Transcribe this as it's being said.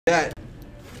that.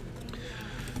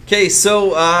 Okay,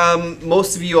 so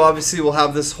most of you obviously will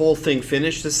have this whole thing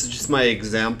finished. This is just my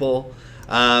example.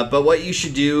 But what you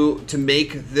should do to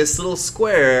make this little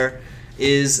square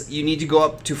is you need to go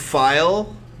up to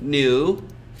File, New,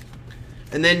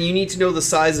 and then you need to know the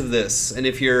size of this. And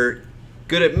if you're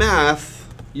good at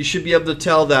math, you should be able to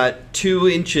tell that 2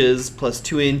 inches plus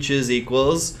 2 inches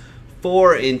equals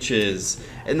 4 inches.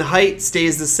 And the height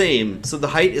stays the same. So the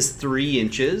height is 3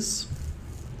 inches.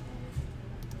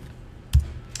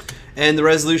 And the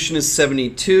resolution is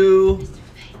 72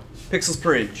 pixels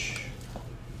per inch.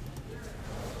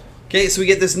 Okay, so we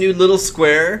get this new little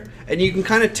square, and you can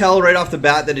kind of tell right off the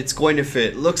bat that it's going to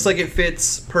fit. Looks like it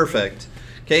fits perfect.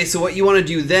 Okay, so what you want to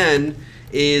do then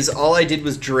is, all I did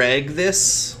was drag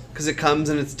this, because it comes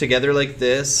and it's together like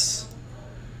this.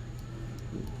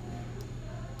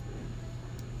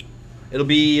 It'll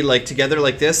be like together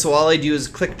like this, so all I do is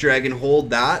click, drag, and hold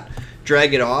that,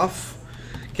 drag it off.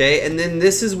 Okay, and then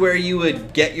this is where you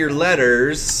would get your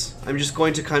letters. I'm just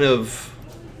going to kind of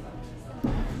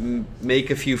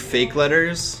make a few fake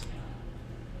letters.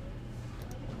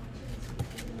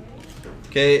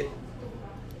 Okay,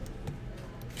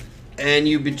 and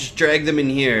you just drag them in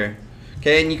here.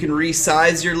 Okay, and you can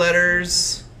resize your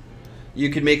letters. You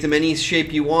can make them any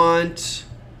shape you want.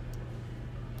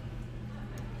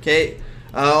 Okay,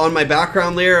 on my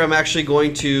background layer, I'm actually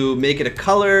going to make it a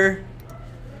color.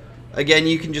 Again,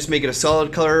 you can just make it a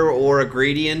solid color or a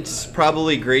gradient.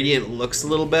 Probably gradient looks a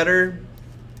little better.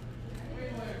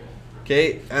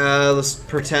 Okay, let's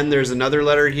pretend there's another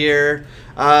letter here.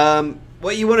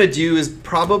 What you want to do is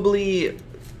probably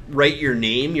write your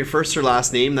name, your first or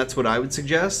last name. That's what I would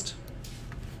suggest.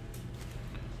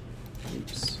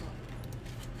 Oops.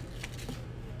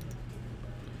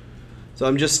 So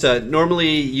I'm just,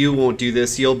 normally you won't do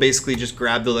this. You'll basically just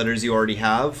grab the letters you already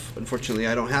have. Unfortunately,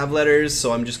 I don't have letters,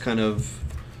 so I'm just kind of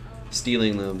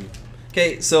stealing them.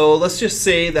 Okay, so let's just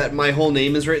say that my whole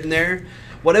name is written there.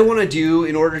 What I want to do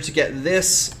in order to get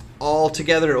this all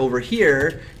together over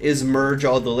here is merge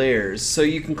all the layers. So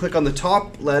you can click on the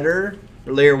top letter,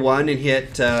 or layer 1, and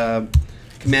hit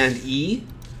Command E,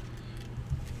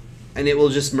 and it will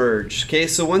just merge. Okay,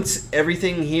 so once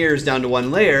everything here is down to one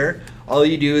layer, all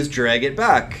you do is drag it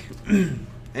back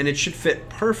and it should fit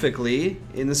perfectly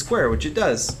in the square, which it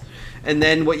does. And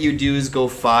then what you do is go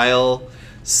File,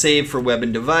 Save for Web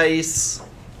and Device,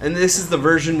 and this is the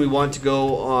version we want to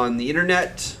go on the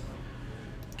internet.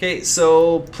 Okay,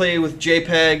 so play with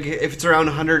JPEG. If it's around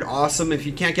 100, awesome. If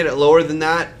you can't get it lower than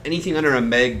that, anything under a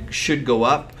meg should go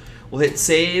up. We'll hit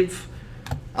Save.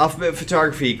 Alphabet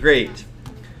Photography, great.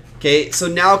 Okay, so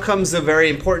now comes the very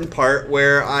important part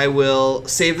where I will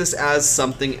save this as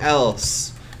something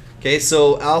else. Okay,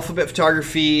 so Alphabet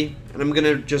Photography, and I'm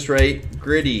gonna just write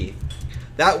Gritty.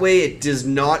 That way it does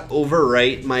not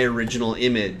overwrite my original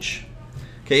image.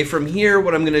 Okay, from here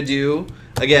what I'm gonna do,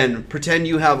 again, pretend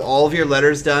you have all of your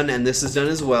letters done and this is done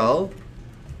as well,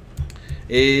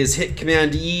 is hit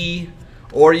Command E,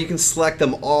 or you can select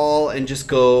them all and just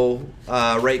go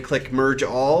right click Merge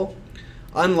All.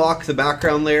 Unlock the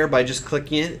background layer by just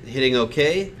clicking it, hitting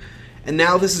OK. And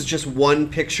now this is just one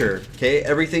picture. Okay,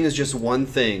 everything is just one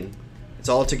thing. It's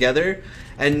all together.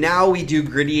 And now we do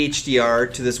Gritty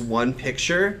HDR to this one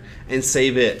picture and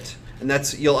save it. And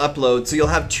that's, you'll upload. So you'll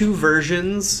have 2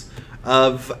 versions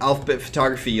of Alphabet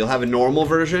Photography. You'll have a normal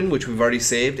version, which we've already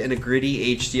saved, and a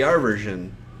Gritty HDR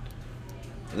version.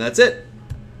 And that's it.